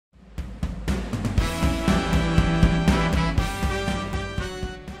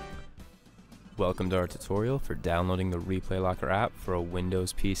Welcome to our tutorial for downloading the ReplayLocker app for a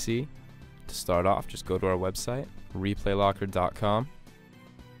Windows PC. To start off, just go to our website, ReplayLocker.com.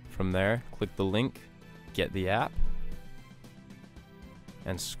 From there, click the link, get the app,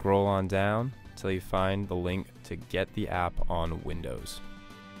 and scroll on down until you find the link to get the app on Windows.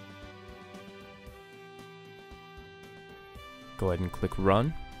 Go ahead and click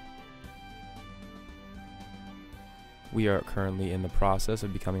Run. We are currently in the process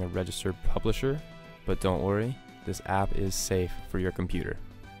of becoming a registered publisher, but don't worry, this app is safe for your computer.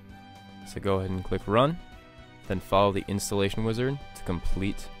 So go ahead and click Run, then follow the installation wizard to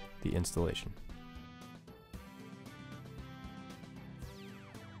complete the installation.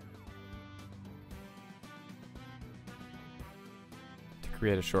 To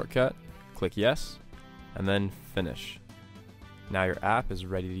create a shortcut, click Yes, and then Finish. Now your app is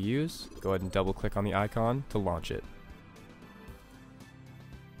ready to use. Go ahead and double click on the icon to launch it.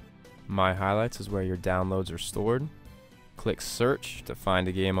 My Highlights is where your downloads are stored. Click Search to find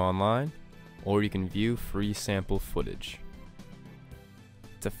a game online, or you can view free sample footage.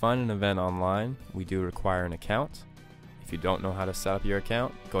 To find an event online, we do require an account. If you don't know how to set up your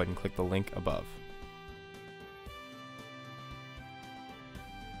account, go ahead and click the link above.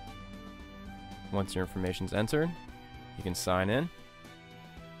 Once your information is entered, you can sign in.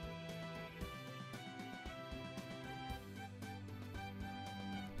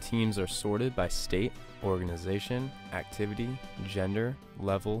 Teams are sorted by state, organization, activity, gender,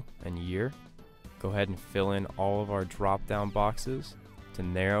 level, and year. Go ahead and fill in all of our drop-down boxes to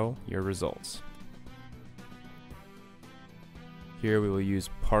narrow your results. Here we will use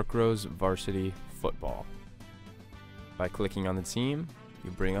Parkrose Varsity Football. By clicking on the team,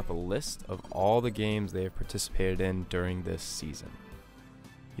 you bring up a list of all the games they have participated in during this season.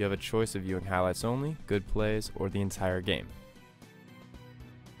 You have a choice of viewing highlights only, good plays, or the entire game.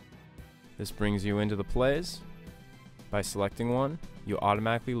 This brings you into the plays. By selecting one, you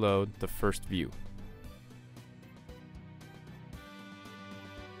automatically load the first view.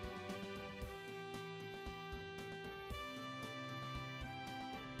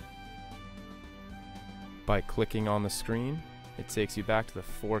 By clicking on the screen, it takes you back to the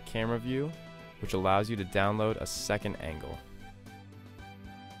 4-camera view, which allows you to download a second angle.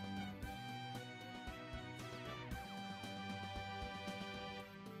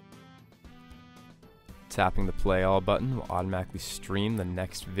 Tapping the Play All button will automatically stream the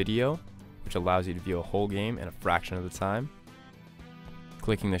next video, which allows you to view a whole game in a fraction of the time.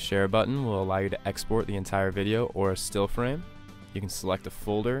 Clicking the Share button will allow you to export the entire video or a still frame. You can select a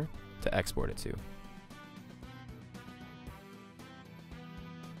folder to export it to.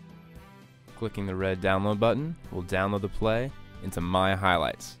 Clicking the red Download button will download the play into My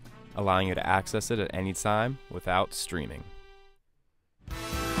Highlights, allowing you to access it at any time without streaming.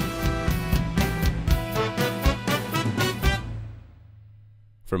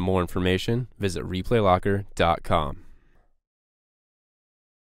 For more information, visit ReplayLocker.com.